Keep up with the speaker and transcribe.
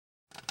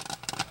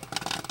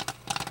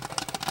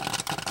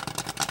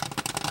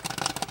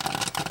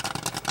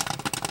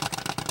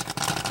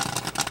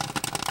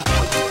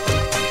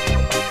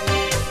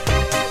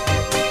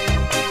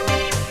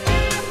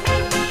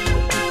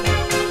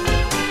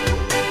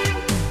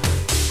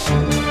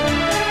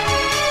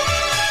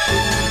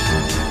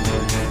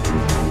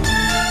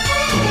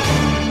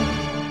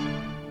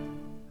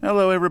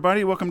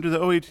everybody. Welcome to the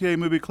OETA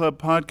Movie Club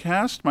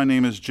podcast. My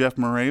name is Jeff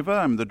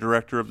Moreva. I'm the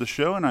director of the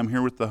show, and I'm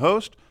here with the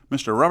host,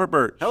 Mr. Robert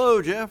Birch.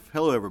 Hello, Jeff.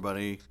 Hello,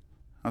 everybody.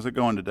 How's it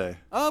going today?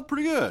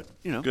 Pretty good.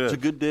 Good. It's a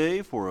good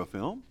day for a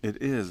film.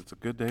 It is. It's a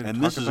good day to And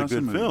talk this is a about some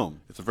good movies.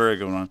 film. It's a very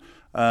good one.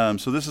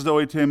 So this is the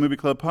OETA Movie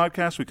Club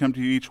podcast. We come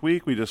to you each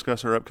week. We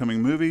discuss our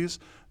upcoming movies.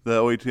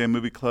 The OETA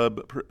Movie Club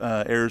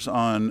airs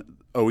on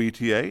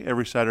OETA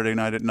every Saturday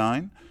night at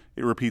 9.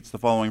 It repeats the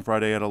following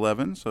Friday at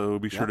 11, so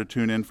be sure to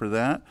tune in for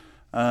that.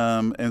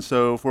 And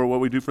so for what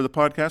we do for the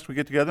podcast, we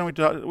get together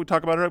and we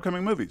talk about our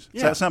upcoming movies.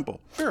 It's that simple.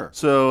 Sure.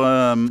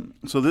 So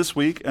this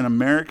week, An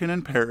American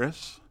in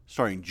Paris.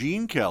 Starring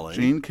Gene Kelly.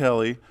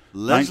 Leslie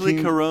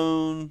Leslie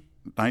Caron.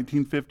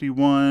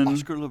 1951.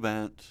 Oscar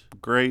Levant.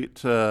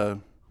 Great.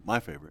 My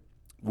favorite.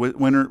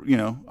 Winner,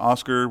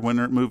 Oscar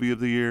winner movie of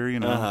the year,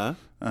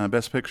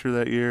 Best Picture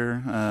that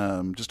year.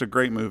 Just a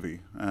great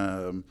movie.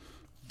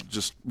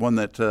 Just one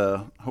that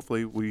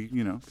hopefully we,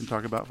 can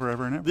talk about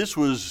forever and ever. This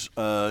was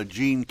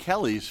Gene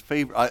Kelly's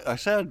favorite. I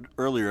said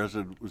earlier as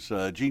it was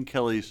Gene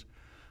Kelly's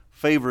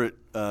favorite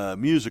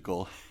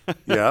musical.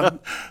 Yeah.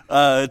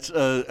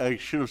 I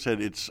should have said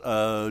it's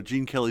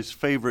Gene Kelly's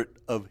favorite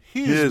of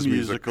his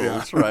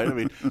musicals, right? I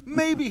mean,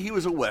 maybe he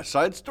was a West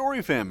Side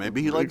Story fan.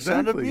 Maybe he liked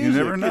Sound of Music. You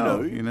never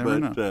know. You never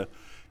know.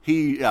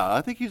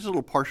 I think he's a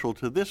little partial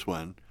to this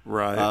one.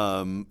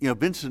 Right.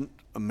 Vincent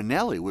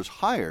Minnelli was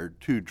hired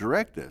to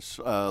direct this.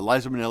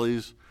 Liza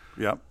Minnelli's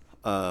Yep.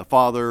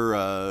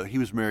 father, he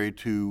was married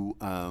to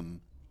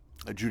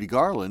Judy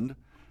Garland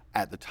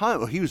at the time.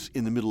 Well, he was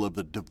in the middle of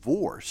the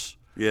divorce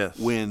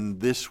when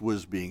this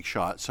was being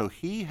shot. So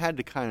he had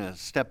to kind of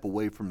step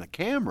away from the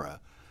camera,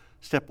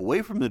 step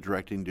away from the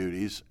directing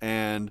duties.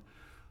 And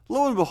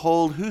lo and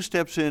behold, who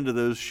steps into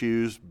those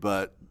shoes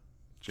but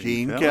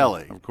Gene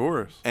Kelly. Of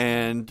course.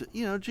 And,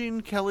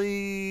 Gene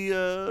Kelly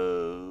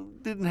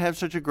didn't have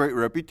such a great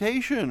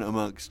reputation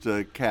amongst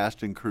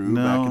cast and crew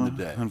back in the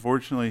day.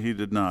 Unfortunately, he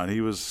did not.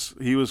 He was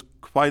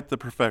quite the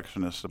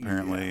perfectionist,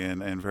 apparently,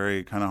 and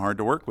very kind of hard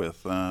to work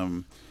with.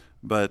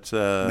 But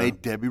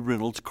made Debbie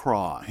Reynolds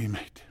cry. He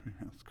made Debbie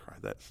Reynolds cry.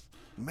 That's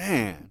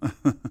man.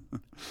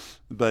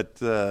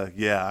 But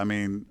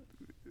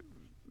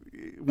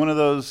one of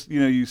those.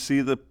 You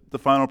see the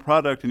final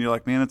product, and you're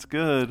like, man, it's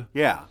good.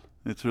 Yeah.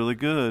 It's really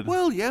good.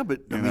 Well, yeah,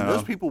 but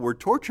those people were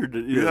tortured.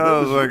 I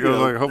was like,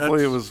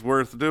 hopefully it was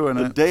worth doing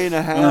it. A day and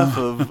a half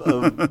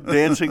of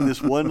dancing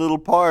this one little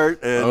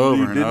part, and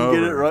you didn't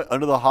get it right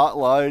under the hot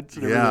lights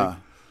and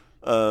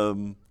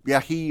everything.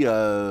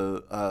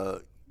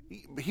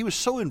 He was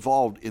so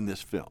involved in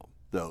this film,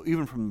 though,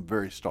 even from the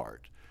very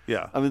start.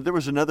 Yeah. I mean, there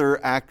was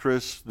another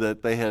actress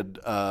that they had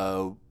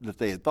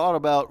thought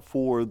about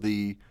for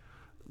the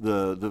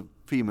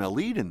female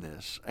lead in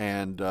this,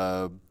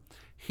 and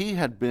he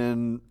had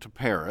been to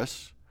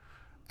Paris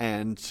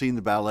and seen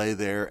the ballet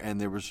there,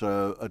 and there was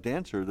a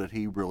dancer that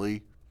he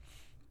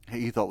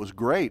thought was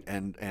great,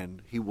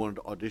 and he wanted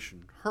to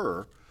audition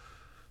her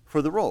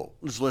for the role.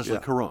 It was Leslie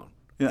Caron.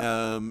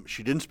 Yeah.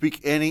 She didn't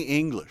speak any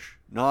English,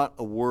 not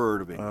a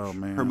word of English. Oh,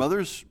 man. Her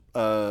mother's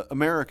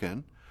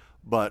American,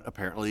 but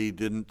apparently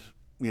didn't,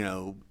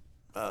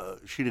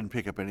 she didn't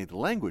pick up any of the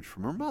language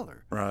from her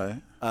mother.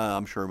 Right.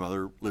 I'm sure her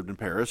mother lived in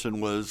Paris and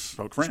was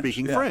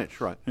speaking yeah. French,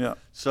 right? Yeah.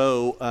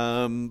 So,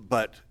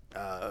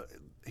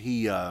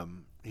 he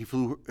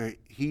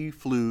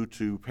flew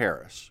to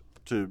Paris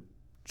to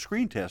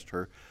screen test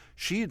her.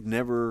 She had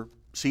never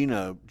seen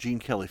a Gene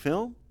Kelly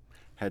film,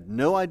 had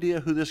no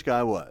idea who this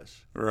guy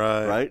was.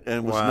 Right.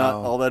 And was not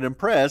all that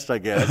impressed, I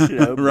guess.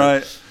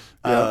 Right.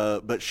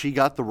 But she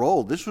got the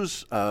role. This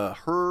was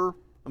her.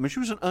 I mean, she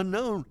was an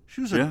unknown.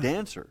 She was a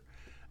dancer.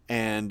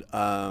 And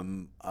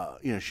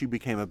she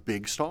became a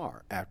big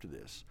star after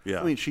this.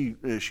 Yeah. I mean, she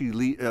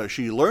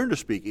learned to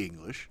speak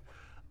English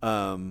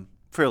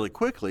fairly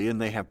quickly,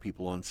 and they have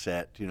people on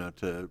set,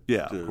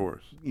 of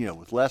course,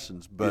 with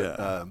lessons.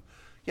 But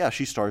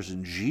she stars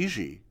in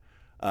Gigi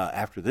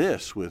after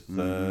this with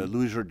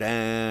Louis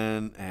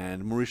Jourdan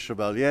and Maurice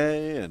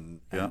Chevalier,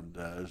 and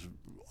is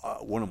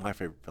one of my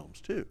favorite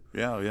films too.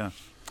 I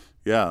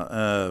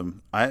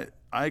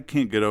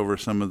can't get over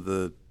some of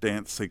the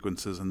dance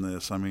sequences in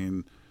this. I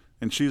mean.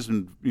 And she's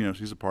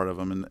a part of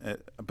them,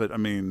 but I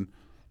mean,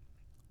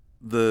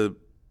 the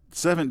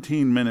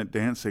 17-minute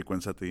dance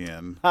sequence at the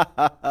end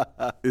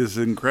is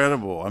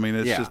incredible. I mean,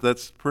 it's just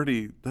that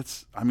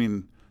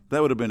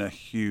would have been a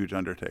huge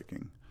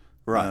undertaking,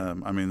 right?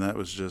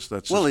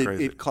 That's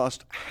crazy. It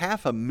cost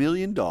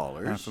 $500,000.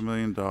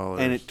 $500,000,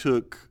 and it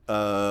took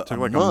a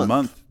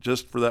month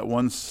just for that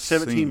one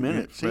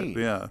 17-minute scene.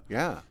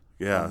 Yeah,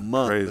 a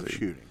month crazy. of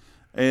shooting.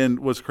 And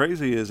what's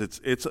crazy is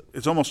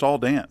it's almost all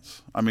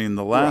dance. I mean,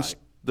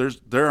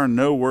 there are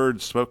no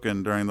words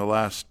spoken during the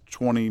last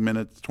 20 and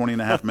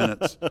a half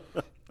minutes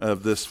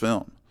of this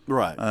film.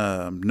 Right.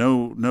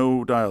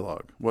 No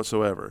dialogue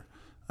whatsoever.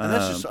 And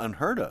that's just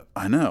unheard of.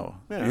 I know.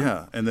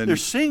 Yeah. And then they're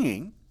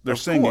singing. They're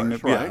singing.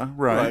 Course, right? Yeah,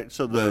 right.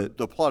 So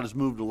the plot has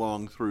moved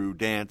along through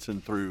dance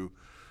and through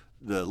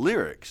the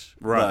lyrics.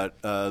 Right.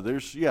 But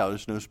there's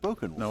no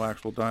spoken word. No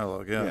actual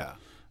dialogue. Yeah.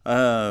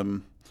 Yeah.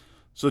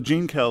 So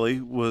Gene Kelly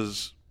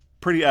was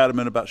pretty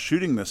adamant about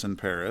shooting this in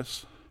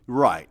Paris.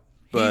 Right.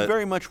 He But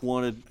very much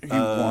wanted He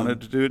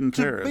wanted to do it in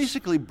to Paris.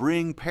 basically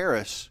bring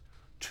Paris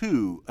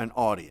to an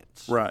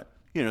audience. Right.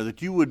 You know,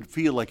 that you would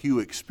feel like you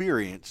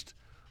experienced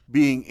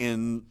being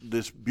in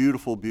this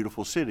beautiful,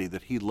 beautiful city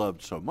that he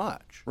loved so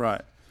much.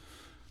 Right.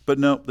 But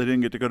nope, they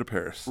didn't get to go to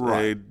Paris.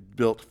 Right. They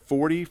built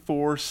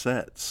 44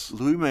 sets.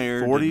 Louis Mayer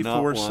did 44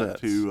 not want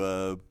sets.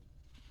 to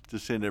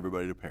send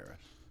everybody to Paris.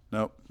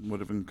 Nope, would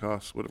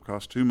have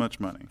cost too much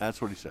money. That's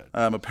what he said.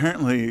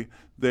 Apparently,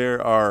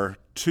 there are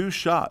 2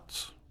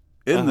 shots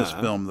in this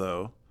Uh-huh. film,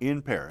 though,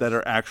 In Paris. that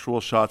are actual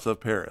shots of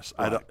Paris.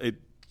 Right.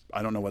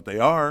 I don't know what they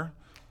are,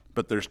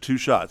 but there's 2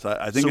 shots.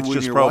 I think so it's when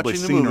just you're probably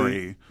watching the scenery.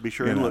 movie, be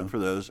sure you and know. look for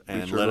those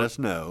and sure let to- us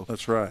know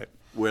That's right.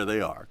 where they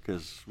are,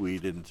 because we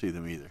didn't see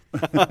them either.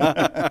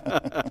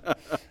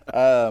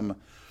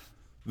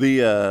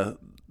 The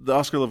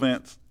Oscar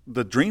Levant,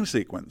 the dream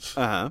sequence,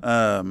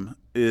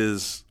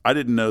 is, I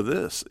didn't know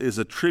this, is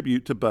a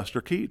tribute to Buster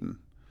Keaton.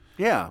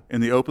 Yeah.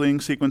 In the opening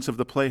sequence of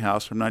The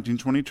Playhouse from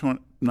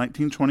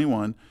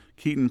 1921,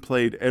 Keaton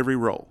played every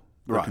role.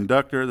 The Right.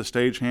 conductor, the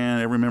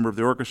stagehand, every member of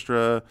the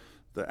orchestra,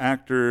 the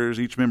actors,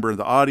 each member of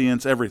the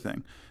audience,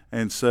 everything.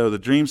 And so the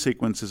dream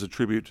sequence is a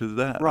tribute to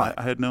that. Right.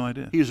 I had no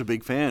idea. He was a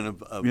big fan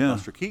of Yeah.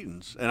 Buster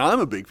Keaton's, and I'm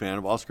a big fan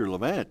of Oscar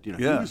Levant. You know,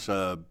 Yeah.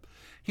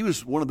 he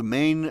was one of the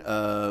main,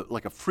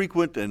 like a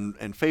frequent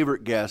and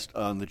favorite guest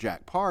on the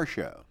Jack Parr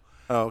show.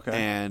 Oh, okay.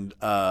 And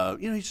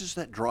you know, he's just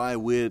that dry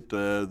wit,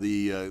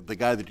 the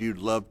guy that you'd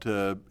love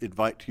to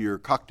invite to your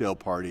cocktail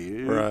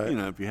party. Right. You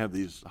know, if you have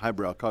these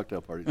highbrow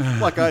cocktail parties,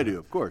 like I do,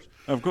 of course.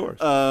 Of course.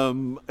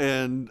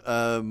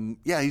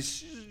 Yeah,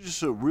 he's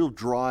just a real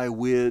dry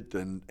wit,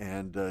 and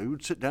he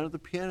would sit down at the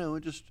piano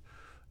and just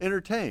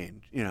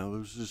entertain. You know, it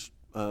was just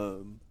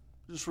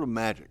sort of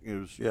magic. It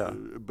was, Yeah.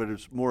 but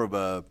it's more of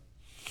a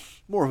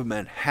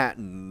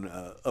Manhattan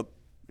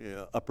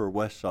Upper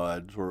West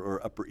Side or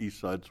Upper East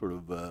Side sort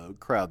of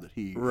crowd that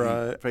he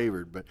Right.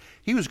 favored. But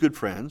he was good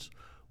friends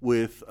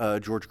with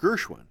George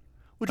Gershwin,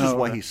 which is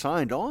why he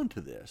signed on to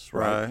this,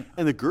 right? Right.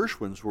 And the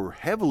Gershwins were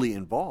heavily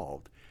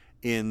involved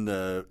in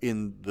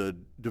the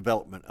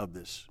development of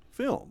this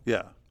film.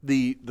 Yeah.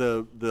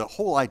 The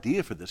whole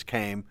idea for this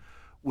came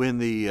when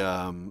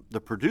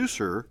the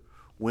producer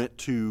went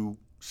to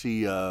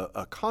see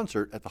a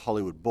concert at the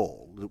Hollywood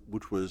Bowl,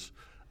 which was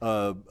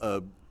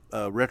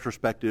a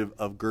retrospective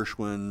of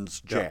Gershwin's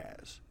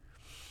jazz.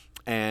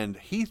 And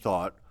he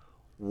thought,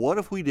 what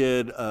if we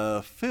did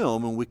a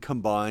film and we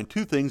combined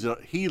 2 things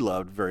that he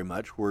loved very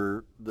much,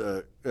 were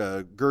the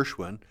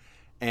Gershwin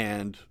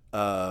and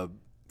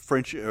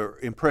French or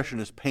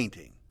Impressionist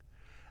painting.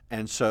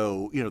 And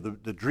so, you know,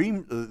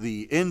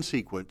 the end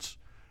sequence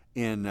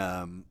in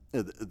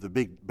the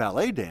big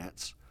ballet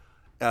dance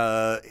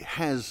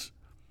has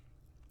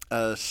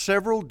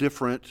several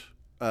different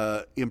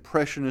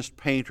Impressionist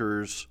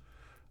painters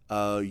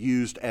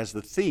used as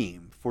the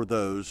theme for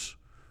those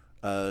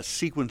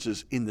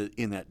sequences in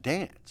that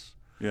dance.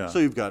 Yeah. So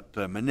you've got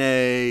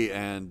Manet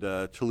and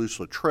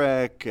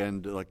Toulouse-Lautrec,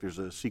 and like there's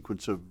a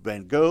sequence of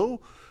Van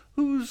Gogh,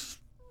 who's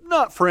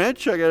not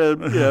French. I gotta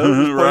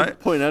just Right.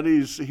 point out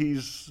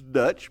he's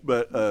Dutch,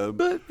 but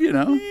you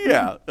know.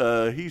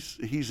 yeah,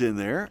 he's in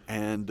there,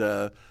 and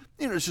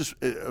you know, it's just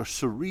a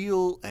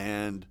surreal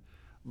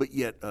but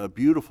yet a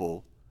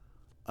beautiful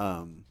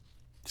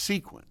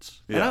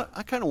sequence. Yeah. And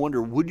I kind of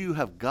wonder, would you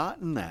have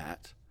gotten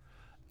that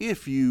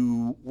if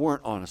you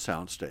weren't on a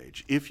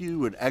soundstage? If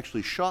you had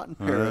actually shot in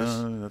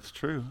Paris, That's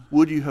true.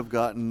 would you have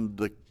gotten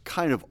the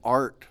kind of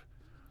art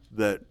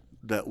that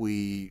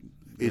we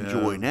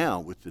enjoy now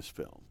with this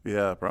film?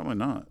 Yeah, probably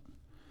not.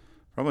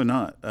 Probably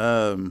not.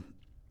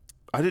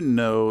 I didn't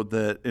know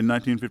that in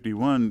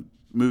 1951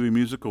 movie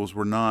musicals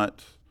were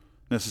not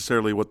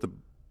necessarily what the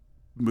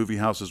movie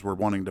houses were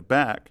wanting to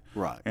back.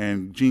 Right.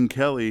 And Gene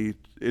Kelly,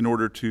 in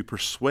order to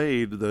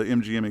persuade the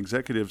MGM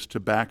executives to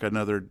back a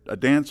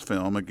dance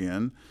film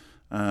again,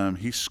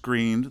 he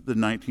screened the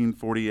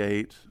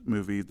 1948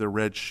 movie The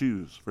Red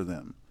Shoes for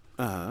them.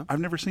 Uh-huh. I've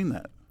never seen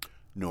that.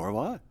 Nor have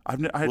I.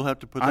 I We'll have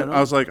to put that on. I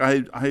was like,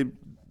 I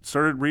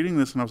started reading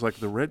this and I was like,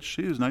 The Red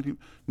Shoes, 19.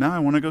 Now I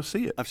want to go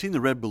see it. I've seen The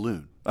Red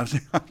Balloon. I've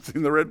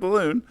seen The Red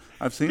Balloon.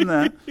 I've seen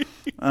that.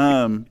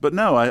 But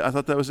no, I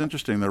thought that was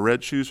interesting. The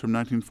Red Shoes from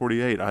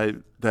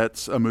 1948.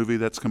 That's a movie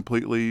that's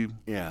completely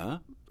Yeah.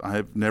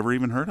 I've never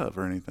even heard of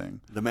or anything.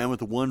 The Man with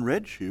the One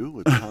Red Shoe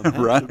with Tom Hanks.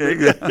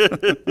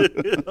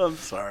 Right. I'm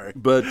sorry.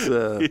 But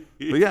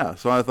yeah,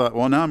 so I thought,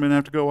 well, now I'm going to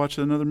have to go watch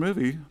another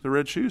movie, The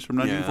Red Shoes from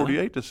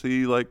 1948, to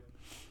see like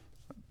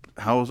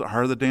how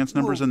are the dance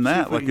numbers We'll in see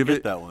that? if we Like can if get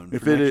it, that one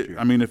if for it, next year.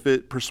 I mean, if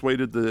it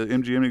persuaded the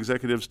MGM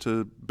executives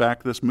to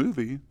back this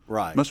movie,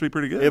 Right. must be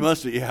pretty good. It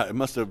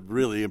must have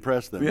really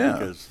impressed them, Yeah.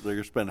 because they're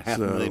going to spend So,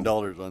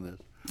 $500,000 on this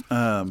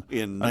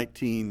in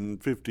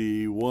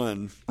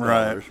 1951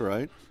 Right. dollars,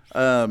 right?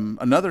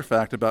 Another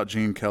fact about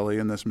Gene Kelly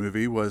in this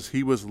movie was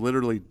he was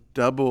literally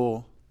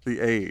double the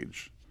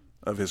age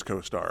of his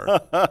co-star,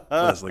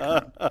 Leslie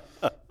Kroon.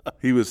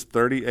 He was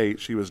 38,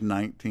 she was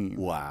 19.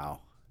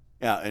 Wow.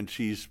 Yeah, and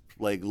she's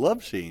like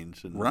love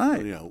scenes, and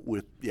Right.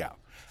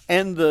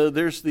 and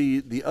there's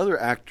the other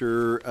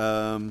actor,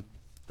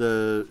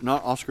 the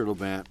not Oscar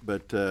Levant,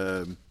 but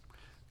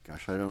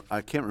gosh,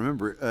 I can't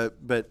remember,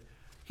 but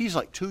he's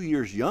like 2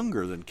 years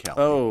younger than Kelly.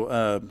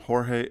 Oh,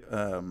 Jorge,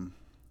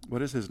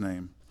 what is his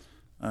name?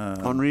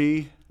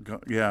 Henri.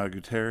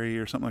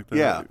 Gutierrez or something like that.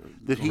 Yeah,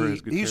 that Jorge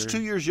he's Gutierrez.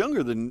 2 years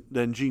younger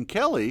than Gene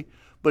Kelly,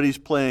 but he's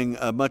playing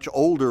a much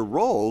older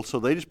role, so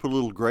they just put a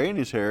little gray in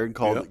his hair and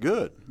called Yep. it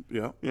good.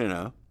 Yeah. You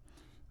know,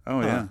 Oh,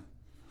 yeah.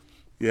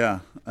 Yeah.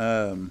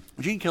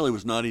 Gene Kelly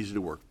was not easy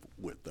to work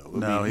with, though.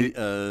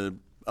 No,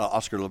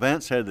 Oscar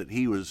Levant said that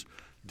he was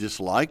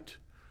disliked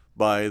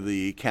by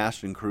the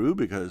cast and crew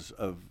because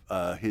of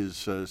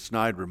his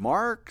snide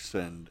remarks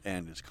and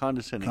his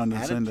condescending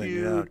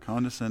attitude.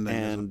 Condescending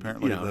is And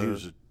apparently he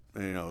was,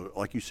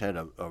 like you said,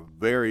 a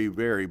very,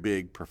 very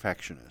big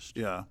perfectionist.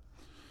 yeah.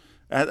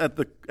 At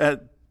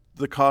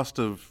the cost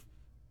of,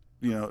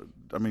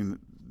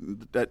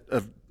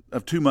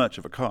 of too much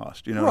of a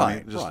cost, you know what I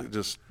mean? Right.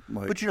 Just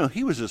like, But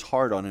he was as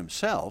hard on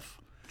himself,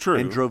 True.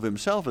 and drove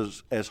himself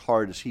as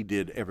hard as he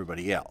did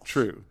everybody else.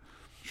 True.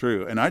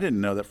 And I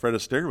didn't know that Fred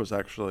Astaire was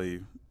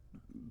actually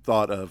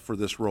thought of for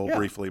this role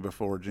briefly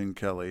before Gene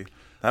Kelly.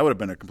 That would have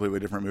been a completely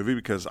different movie,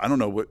 because I don't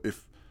know what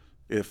if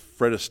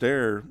Fred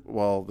Astaire,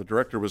 while the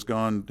director was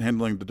gone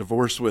handling the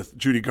divorce with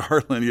Judy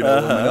Garland, when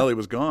Minnelli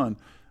was gone,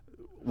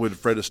 would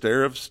Fred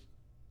Astaire have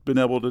been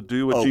able to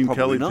do what Gene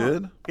Kelly not.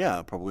 did?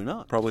 Yeah, probably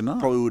not. Probably not.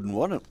 Probably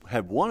wouldn't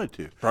have wanted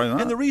to. Probably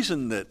not. And the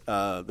reason that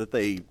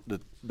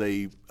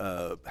they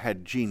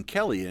had Gene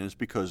Kelly in is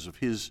because of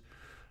his,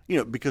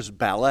 because of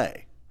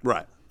ballet.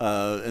 Right.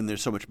 And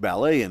there's so much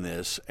ballet in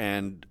this.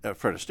 And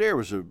Fred Astaire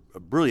was a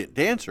brilliant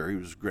dancer. He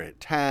was great at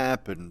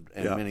tap and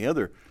many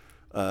other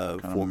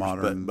forms.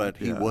 modern, but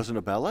he wasn't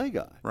a ballet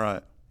guy.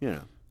 Right.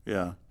 Yeah.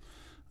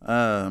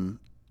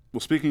 Well,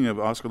 speaking of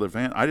Oscar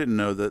Levant, I didn't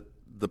know that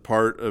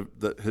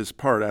his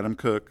part, Adam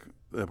Cook,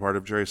 the part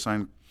of Jerry's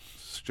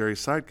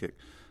sidekick,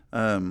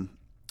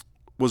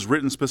 was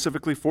written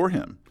specifically for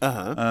him.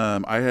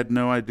 I had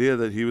no idea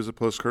that he was a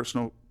close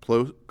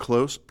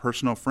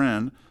personal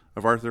friend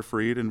of Arthur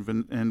Freed and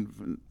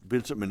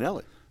Vincent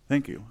Minnelli.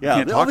 Thank you. Yeah, I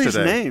can't all talk these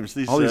today. names.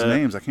 All these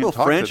names. I can't little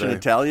talk French today. and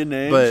Italian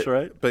names,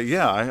 right? But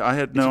yeah, I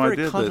had no It's a idea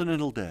very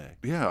continental day.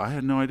 Yeah, I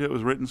had no idea it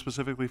was written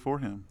specifically for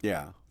him.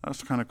 Yeah.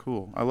 That's kind of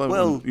cool. I love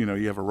Well- when,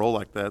 you have a role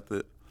like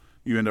that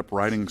you end up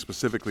writing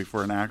specifically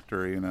for an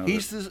actor.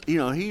 He's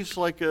he's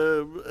like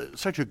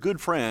such a good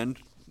friend,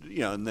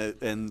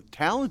 and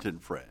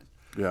talented friend.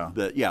 Yeah.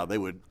 That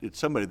it's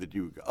somebody that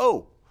you would go,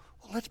 oh,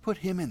 well, let's put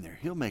him in there.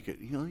 He'll make it.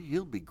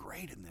 He'll be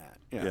great in that.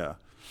 Yeah.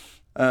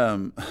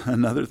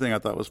 Another thing I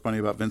thought was funny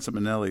about Vincent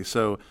Minnelli.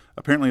 So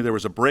apparently there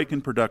was a break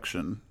in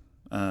production,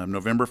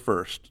 November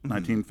 1st,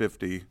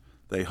 1950.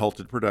 They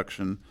halted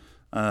production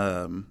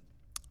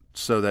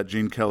so that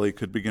Gene Kelly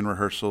could begin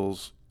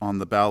rehearsals on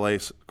the ballet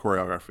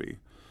choreography.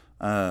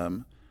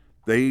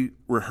 They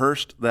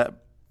rehearsed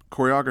that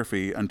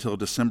choreography until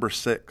December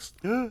 6th.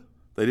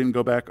 They didn't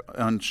go back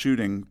on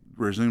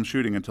resume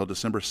shooting until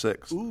December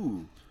 6th.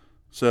 Ooh.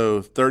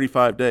 So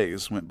 35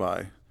 days went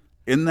by.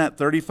 In that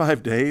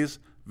 35 days,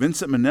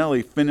 Vincent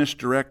Minnelli finished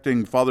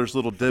directing Father's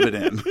Little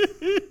Dividend.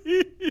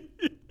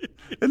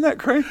 Isn't that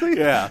crazy?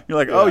 Yeah. You're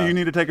like, Yeah. you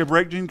need to take a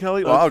break, Gene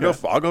Kelly? Well,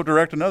 Okay. I'll go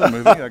direct another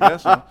movie, I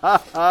guess.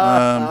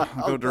 I'll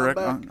go direct.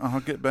 back. I'll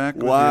get back.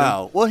 with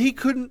Wow. Well, he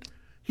couldn't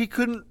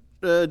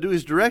do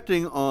his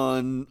directing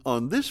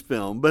on this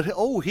film, but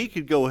he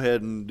could go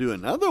ahead and do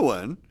another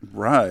one, you.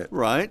 Right.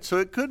 right? So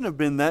it couldn't have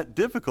been that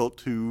difficult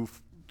to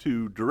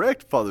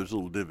direct Father's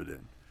Little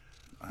Dividend.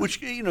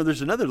 Which,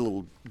 there's another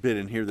little bit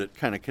in here that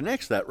kind of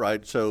connects that,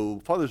 right?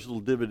 So Father's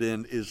Little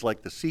Dividend is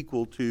like the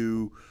sequel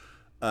to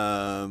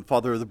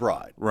Father of the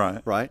Bride.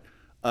 Right. Right?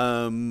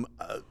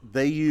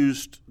 They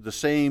used the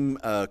same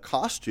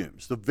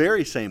costumes, the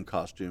very same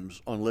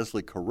costumes on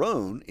Leslie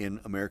Caron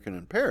in American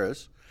in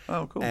Paris.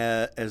 Oh, cool.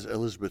 As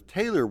Elizabeth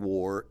Taylor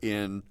wore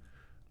in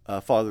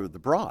Father of the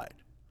Bride.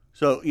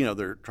 So,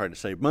 they're trying to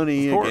save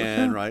money Of course,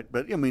 again, yeah. right?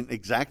 But,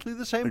 exactly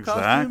the same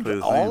Exactly costumes. the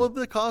same. All of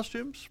the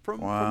costumes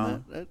from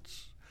Wow. that.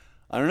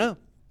 I don't know.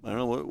 I don't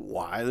know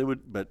why they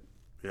would, but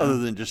other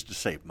than just to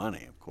save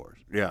money, of course.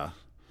 Yeah.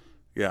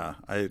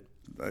 I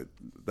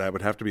that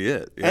would have to be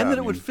it. Yeah, And that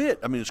it would fit.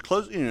 I mean, it's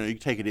close. You can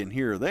take it in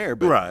here or there,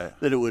 but Right.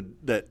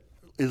 that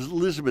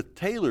Elizabeth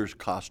Taylor's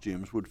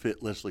costumes would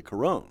fit Leslie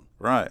Caron.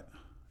 Right.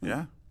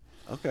 Yeah.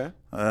 Okay.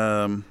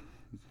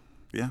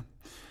 Yeah.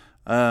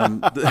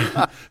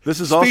 This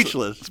is also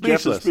Speechless.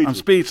 Jeff is I'm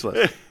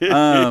speechless.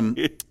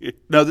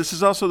 No, this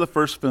is also the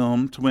first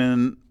film to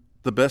win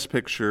the Best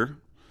Picture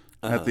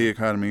at the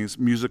Academy's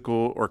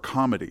musical or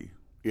comedy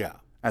Yeah.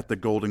 at the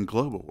Golden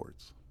Globe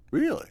Awards.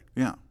 Really?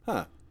 Yeah.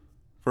 Huh.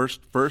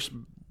 First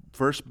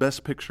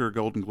Best Picture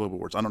Golden Globe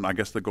Awards. I don't know. I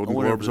guess the Golden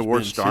wonder if Globes it's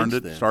Awards been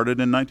since then. started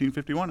in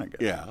 1951, I guess.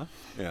 Yeah.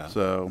 Yeah.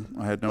 So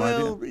I had no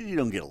well, idea. you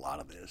don't get a lot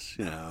of this,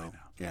 Yeah.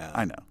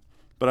 I know.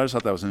 But I just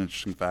thought that was an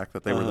interesting fact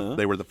that they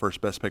were the first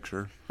Best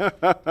Picture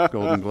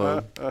Golden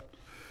Globe.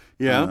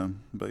 Yeah.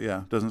 But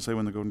yeah, doesn't say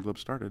when the Golden Globe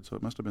started, so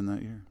it must have been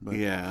that year. But,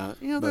 Yeah,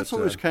 that's but,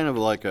 always kind of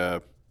like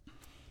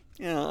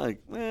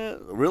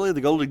really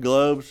the Golden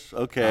Globes?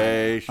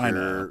 Okay, sure. I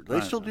know.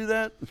 They still do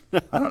that?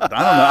 I don't know.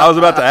 I was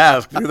about to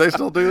ask. Do they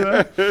still do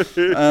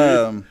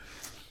that?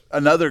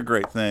 Another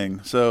great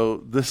thing. So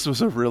this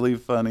was a really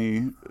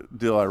funny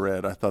deal I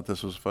read. I thought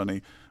this was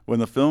funny. When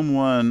the film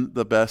won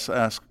the best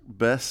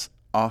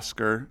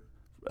Oscar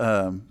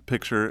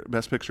picture,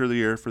 best picture of the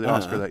year for the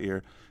Oscar that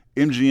year,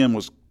 MGM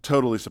was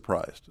totally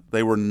surprised.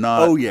 They were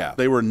not. Oh yeah.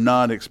 They were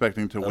not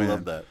expecting to win. I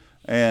love that.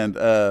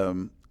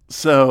 And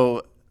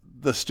so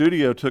the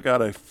studio took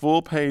out a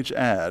full page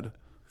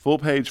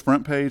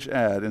front page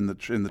ad in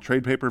the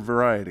trade paper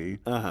Variety,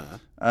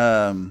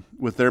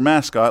 with their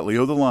mascot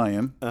Leo the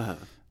Lion,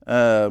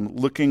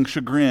 looking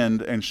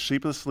chagrined and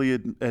sheepishly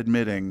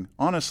admitting,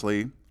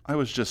 "Honestly, I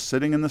was just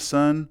sitting in the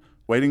sun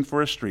waiting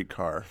for a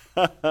streetcar."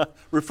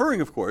 Referring,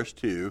 of course,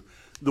 to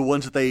the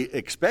ones that they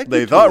expected.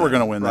 They to thought win, were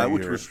going to win right, that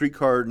which year. were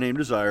Streetcar Named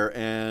Desire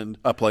and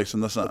A Place in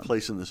the Sun. A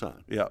Place in the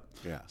Sun. Yeah.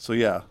 Yeah. So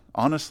yeah,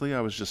 honestly,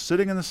 I was just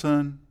sitting in the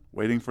sun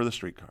waiting for the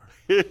streetcar.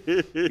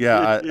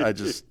 Yeah, I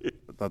just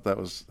thought that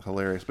was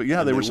hilarious. But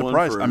yeah, And they were won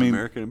surprised. for I mean,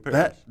 American in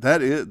Paris.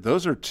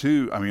 those are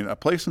two. I mean, A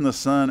Place in the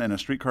Sun and A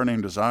Streetcar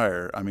Named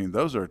Desire. I mean,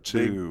 those are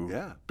two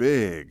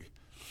big,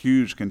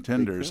 huge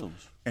contenders.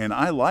 films. And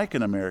I like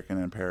An American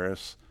in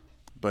Paris,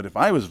 but if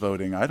I was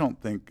voting, I don't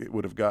think it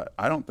would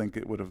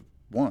have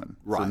won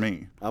for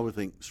me. I would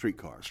think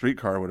Streetcar.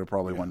 Streetcar would have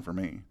probably won for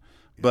me,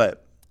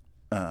 but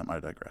I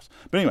digress.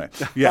 But anyway,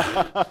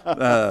 yeah,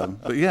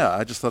 but yeah,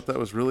 I just thought that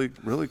was really,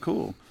 really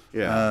cool.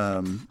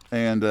 Yeah.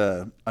 And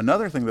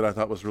another thing that I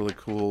thought was really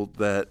cool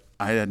that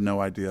I had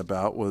no idea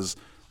about was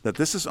that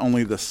this is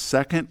only the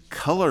second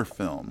color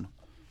film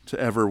to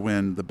ever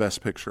win the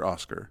Best Picture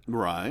Oscar,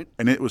 Right.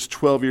 and it was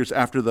 12 years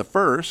after the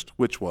first,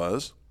 which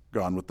was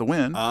Gone with the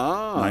Wind,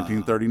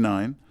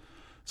 1939.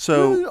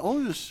 So Really?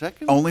 Only the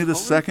second? only the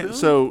color second. film?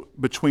 So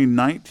between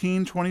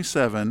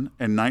 1927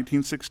 and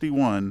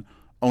 1961,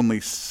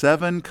 only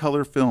 7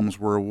 color films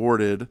were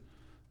awarded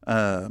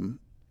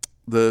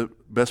the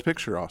Best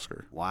Picture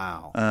Oscar.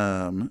 Wow.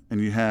 And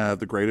you have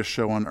The Greatest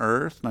Show on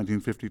Earth,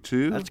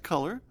 1952. That's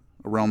color.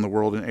 Around the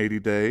World in 80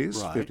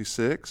 Days, Right.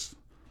 56.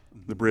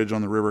 The Bridge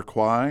on the River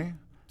Kwai,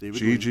 David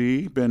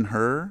Gigi,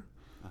 Ben-Hur,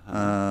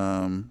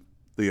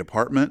 The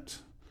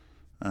Apartment.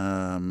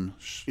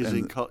 Is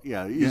in color.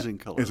 Yeah, is in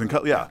color. Is in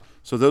color. Yeah.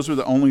 So those were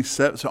the only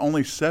 7. So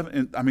only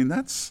 7. I mean,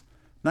 that's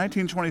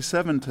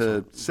 1927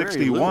 to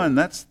 61. little.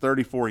 That's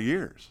 34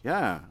 years.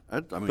 Yeah. I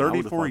mean, 34 I would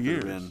have thought there'd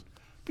years. been-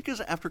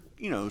 because after,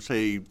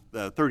 say,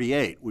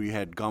 38, we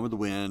had Gone with the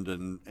Wind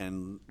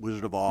and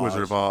Wizard of Oz.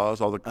 Wizard of Oz,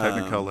 all the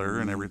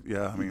Technicolor and everything.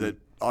 Yeah, I mean, That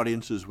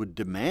audiences would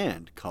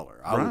demand color,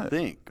 I right. would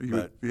think. You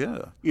But,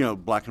 would- yeah.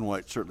 Black and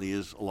white certainly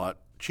is a lot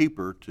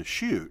cheaper to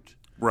shoot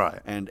Right.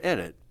 and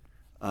edit.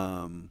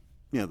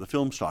 The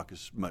film stock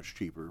is much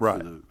cheaper Right.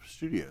 for the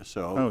studio.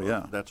 So Oh,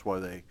 yeah. that's why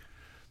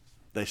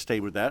they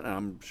stayed with that. And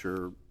I'm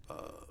sure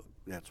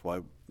that's why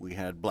we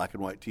had black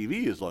and white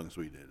TV as long as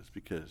we did. It's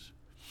because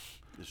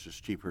it's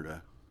just cheaper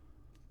to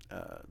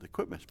the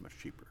equipment's much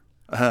cheaper.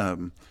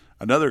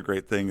 Another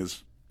great thing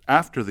is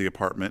after The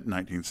Apartment in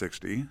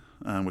 1960,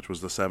 which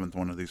was the 7th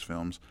one of these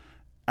films,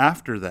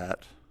 after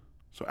that,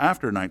 so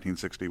after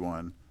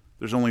 1961,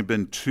 there's only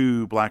been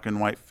 2 black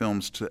and white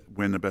films to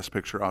win the Best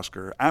Picture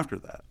Oscar after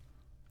that.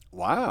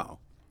 Wow.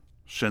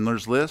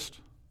 Schindler's List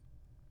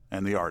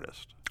and The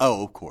Artist.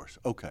 Oh, of course.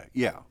 Okay.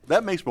 Yeah.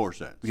 That makes more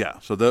sense. Yeah,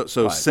 so Right. since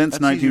That's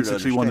easier to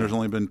 1961, there's understand.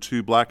 only been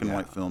 2 black and Yeah.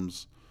 white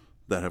films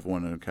that have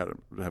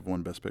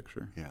won Best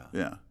Picture.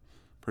 Yeah.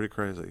 Pretty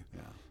crazy.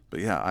 Yeah. But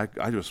yeah,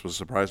 I just was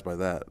surprised by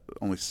that.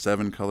 Only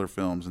 7 color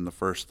films in the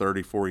first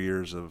 34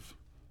 years of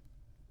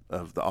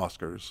the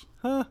Oscars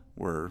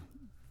were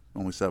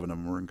only 7 of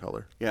them were in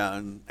color. Yeah,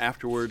 and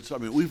afterwards, I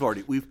mean,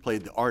 we've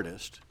played The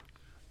Artist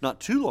not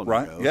too long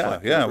Right? ago. Yeah,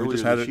 like yeah. We earlier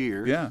just had this it.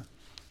 year. Yeah.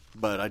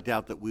 But I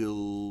doubt that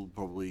we'll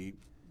probably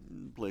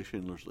play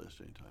Schindler's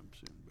List anytime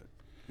soon. But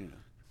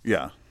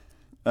Yeah.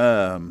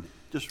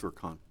 just for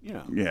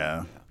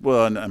Yeah.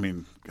 Well, and I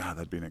mean, God,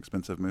 that'd be an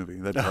expensive movie.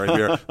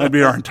 That'd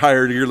be our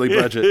entire yearly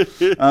budget.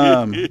 But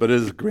that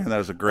is a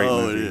great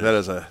movie. it is. That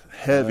is a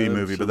heavy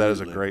movie, but that is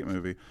a Absolutely. great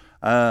movie.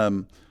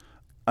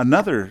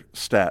 Another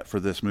stat for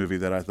this movie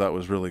that I thought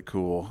was really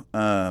cool.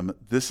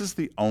 This is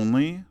the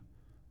only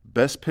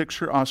Best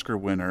Picture Oscar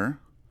winner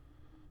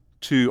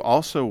to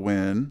also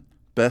win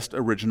Best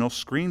Original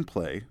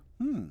Screenplay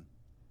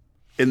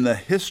in the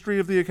history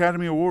of the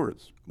Academy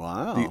Awards.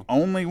 Wow. The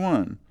only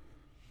one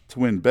to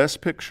win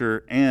Best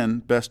Picture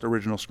and Best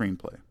Original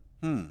Screenplay,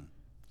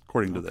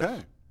 according to this.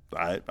 Okay.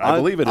 I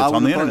believe it. It's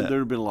on the internet. There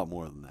would have been a lot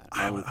more than that.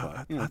 I would have thought.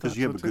 I Because thought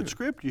you have so a good too.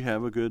 script, you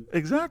have a good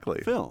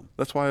Exactly. film.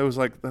 That's why I was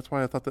like. That's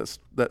why I thought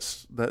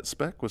that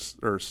spec was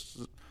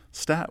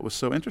stat was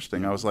so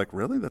interesting. I was like,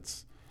 really?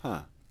 That's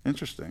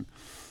interesting.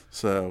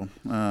 So,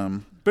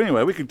 but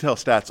anyway, we could tell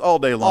stats all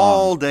day long.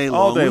 All day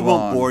long. All day we long.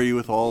 won't bore you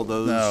with all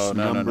those No,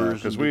 numbers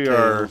because and we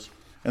are. details.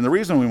 And the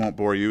reason we won't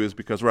bore you is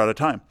because we're out of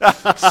time.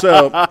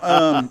 So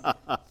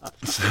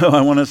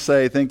I want to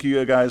say thank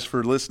you guys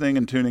for listening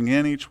and tuning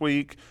in each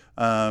week.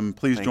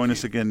 Please join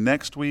us again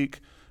next week.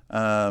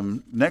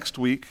 Next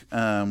week,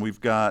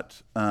 we've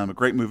got a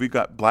great movie. We've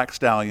got Black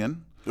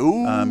Stallion.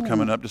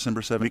 Coming up December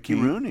 17th. Mickey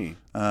Rooney.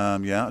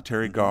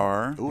 Terry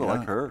Garr. Ooh, I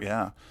like her.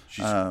 Yeah.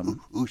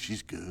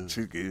 She's good.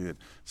 She's good.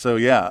 So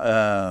we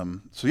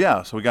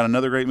got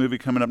another great movie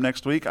coming up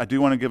next week. I do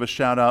want to give a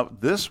shout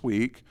out this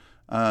week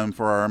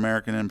for our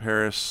American in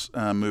Paris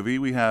movie.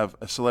 We have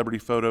a celebrity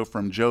photo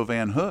from Joe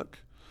Van Hook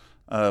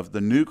of the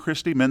New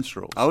Christie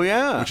Minstrels. Oh,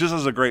 yeah. Which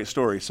is a great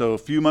story. So a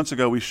few months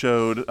ago, we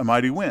showed A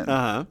Mighty Wind,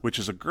 which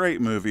is a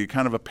great movie,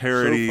 kind of a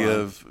parody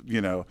of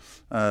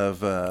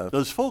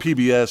those folk,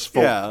 PBS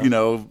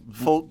folk,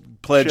 folk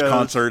pledge shows.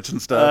 Concerts and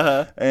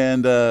stuff.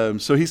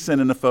 And so he sent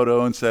in a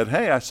photo and said,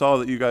 hey, I saw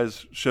that you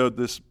guys showed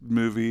this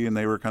movie, and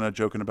they were kind of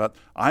joking about,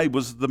 I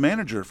was the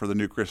manager for the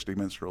New Christie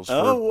Minstrels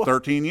for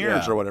 13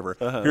 years or whatever.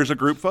 Here's a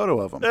group photo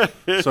of them.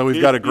 So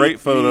we've got a great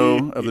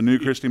photo of the New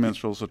Christie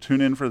Minstrels, so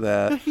tune in for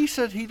that. He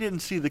said he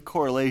didn't see the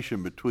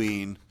correlation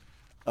between...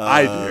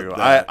 I do.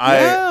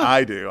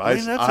 I do. I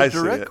mean, that's a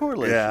direct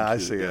correlation. Yeah, I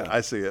see it.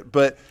 I see it.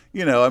 But,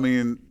 I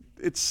mean...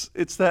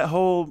 It's that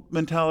whole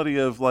mentality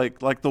of like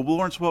the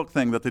Lawrence Welk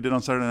thing that they did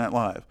on Saturday Night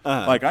Live.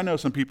 Like I know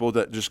some people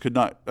that just could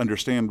not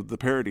understand the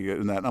parody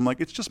in that. I'm like,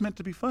 it's just meant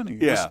to be funny.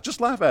 Yeah.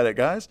 Just laugh at it,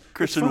 guys.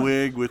 Kristen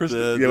Wiig with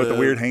the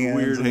weird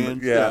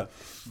hands. Yeah.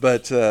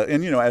 But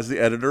as the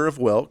editor of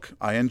Welk,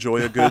 I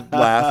enjoy a good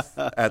laugh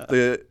at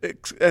the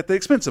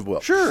expense of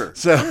Welk. Sure.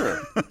 So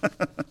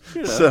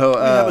we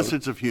have a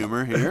sense of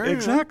humor here.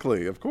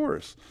 Exactly, of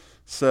course.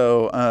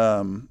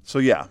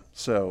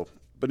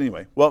 But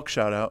anyway, Welk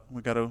shout out.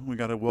 We got a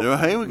Welk.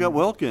 Hey, we got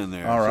Welk in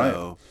there. All right.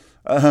 So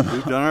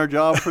we've done our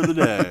job for the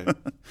day.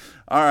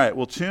 All right.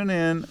 Well, tune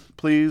in,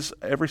 please,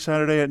 every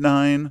Saturday at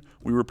 9.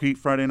 We repeat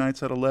Friday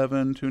nights at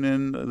 11. Tune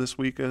in this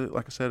week,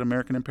 like I said,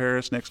 American in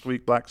Paris. Next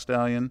week, Black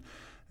Stallion.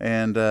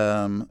 And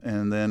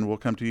then we'll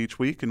come to you each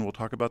week, and we'll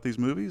talk about these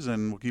movies,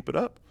 and we'll keep it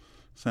up.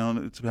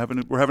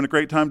 We're having a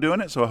great time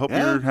doing it, so I hope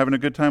you're having a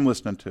good time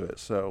listening to it.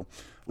 So,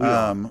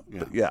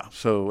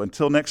 So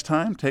until next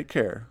time, take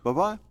care.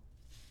 Bye-bye.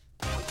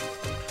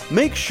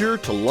 Make sure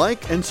to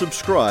like and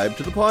subscribe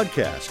to the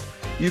podcast.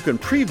 You can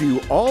preview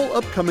all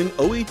upcoming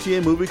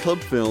OETA Movie Club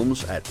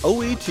films at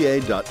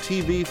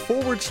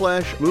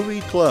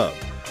oeta.tv/movie club.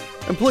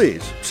 And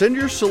please, send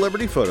your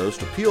celebrity photos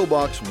to P.O.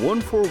 Box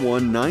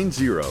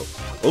 14190,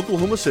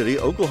 Oklahoma City,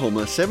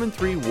 Oklahoma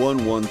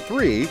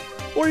 73113,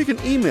 or you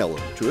can email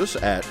them to us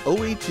at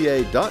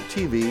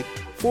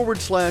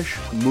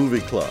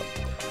oeta.tv/movie club.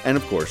 And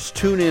of course,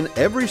 tune in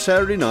every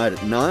Saturday night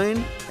at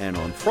 9 and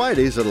on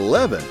Fridays at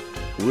 11.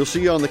 We'll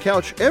see you on the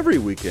couch every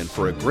weekend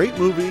for a great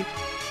movie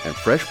and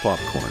fresh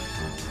popcorn.